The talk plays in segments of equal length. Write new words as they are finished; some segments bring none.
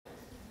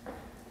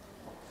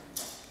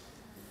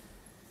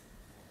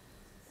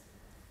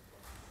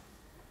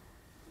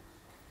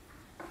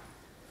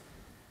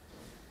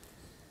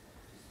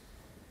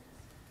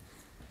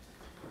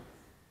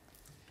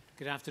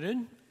Good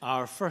afternoon.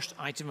 Our first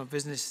item of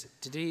business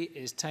today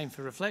is time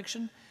for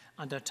reflection,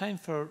 and our time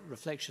for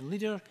reflection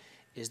leader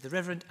is the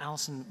Reverend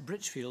Alison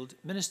Britchfield,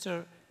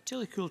 Minister,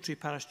 Tillicoultry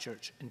Parish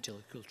Church in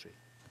Tillicoultry.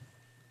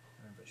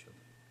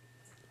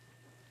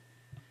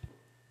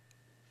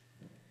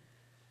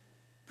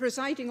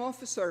 Presiding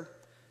Officer,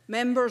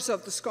 members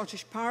of the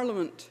Scottish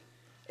Parliament,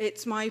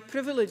 it's my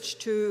privilege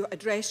to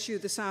address you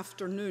this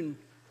afternoon.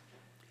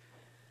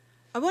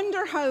 I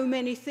wonder how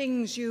many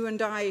things you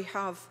and I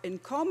have in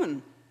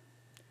common.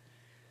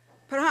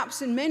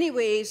 Perhaps in many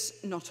ways,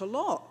 not a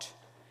lot.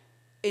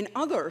 In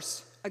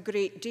others, a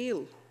great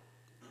deal.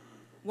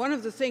 One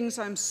of the things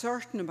I'm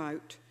certain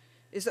about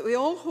is that we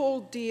all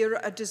hold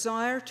dear a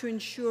desire to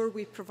ensure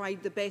we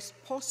provide the best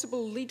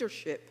possible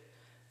leadership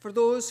for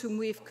those whom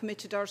we've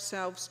committed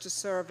ourselves to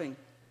serving.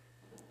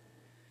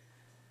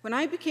 When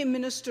I became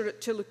minister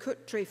at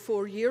Tillicoultry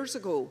 4 years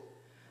ago,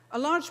 a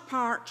large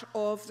part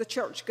of the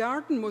church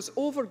garden was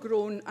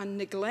overgrown and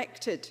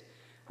neglected,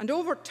 and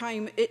over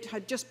time it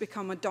had just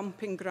become a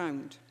dumping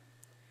ground.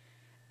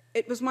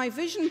 It was my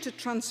vision to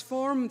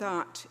transform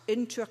that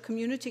into a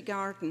community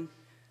garden,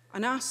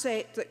 an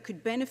asset that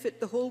could benefit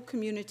the whole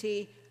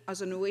community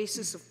as an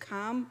oasis of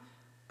calm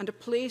and a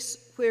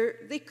place where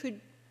they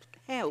could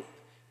help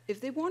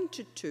if they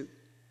wanted to.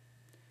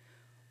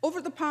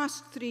 Over the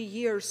past 3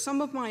 years,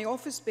 some of my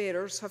office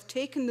bearers have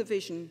taken the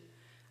vision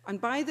and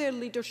by their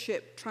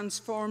leadership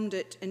transformed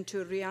it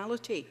into a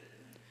reality.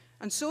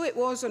 And so it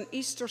was on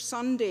Easter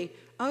Sunday,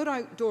 our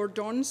outdoor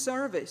dawn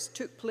service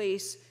took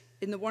place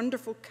in the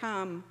wonderful,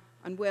 calm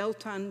and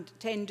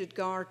well-tended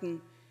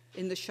garden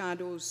in the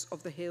shadows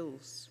of the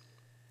hills.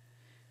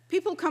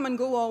 People come and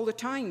go all the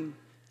time.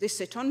 They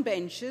sit on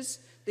benches,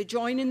 they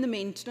join in the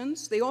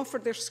maintenance, they offer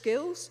their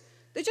skills,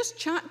 they just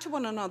chat to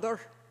one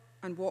another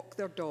and walk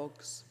their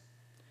dogs.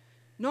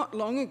 Not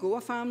long ago,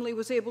 a family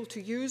was able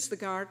to use the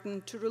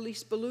garden to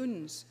release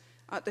balloons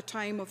at the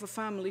time of a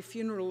family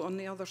funeral on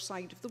the other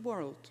side of the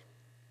world.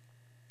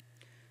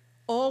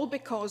 All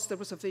because there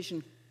was a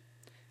vision.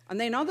 And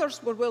then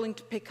others were willing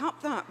to pick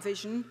up that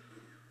vision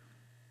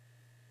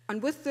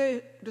and with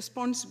the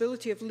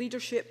responsibility of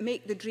leadership,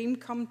 make the dream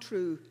come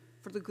true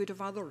for the good of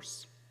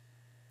others.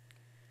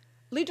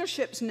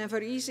 Leadership's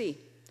never easy.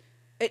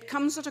 It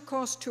comes at a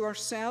cost to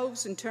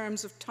ourselves in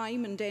terms of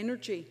time and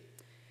energy.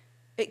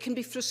 It can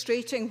be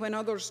frustrating when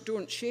others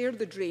don't share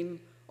the dream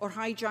or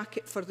hijack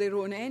it for their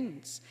own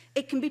ends.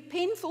 It can be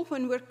painful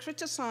when we're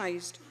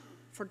criticised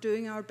for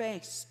doing our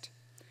best.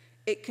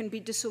 It can be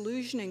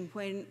disillusioning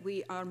when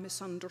we are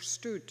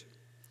misunderstood.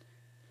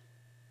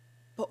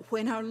 But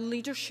when our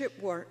leadership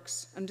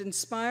works and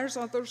inspires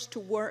others to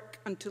work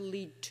and to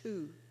lead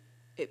too,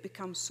 it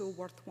becomes so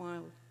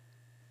worthwhile.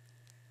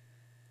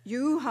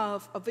 You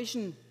have a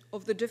vision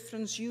of the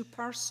difference you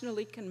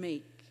personally can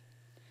make.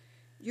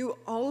 You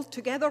all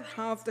together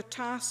have the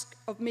task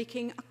of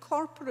making a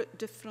corporate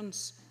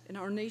difference in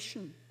our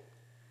nation.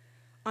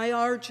 I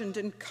urge and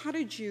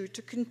encourage you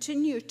to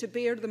continue to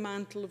bear the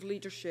mantle of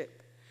leadership,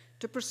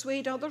 to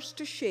persuade others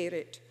to share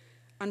it,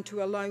 and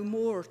to allow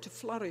more to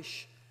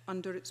flourish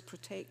under its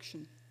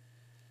protection.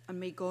 And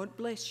may God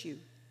bless you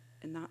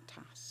in that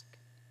task.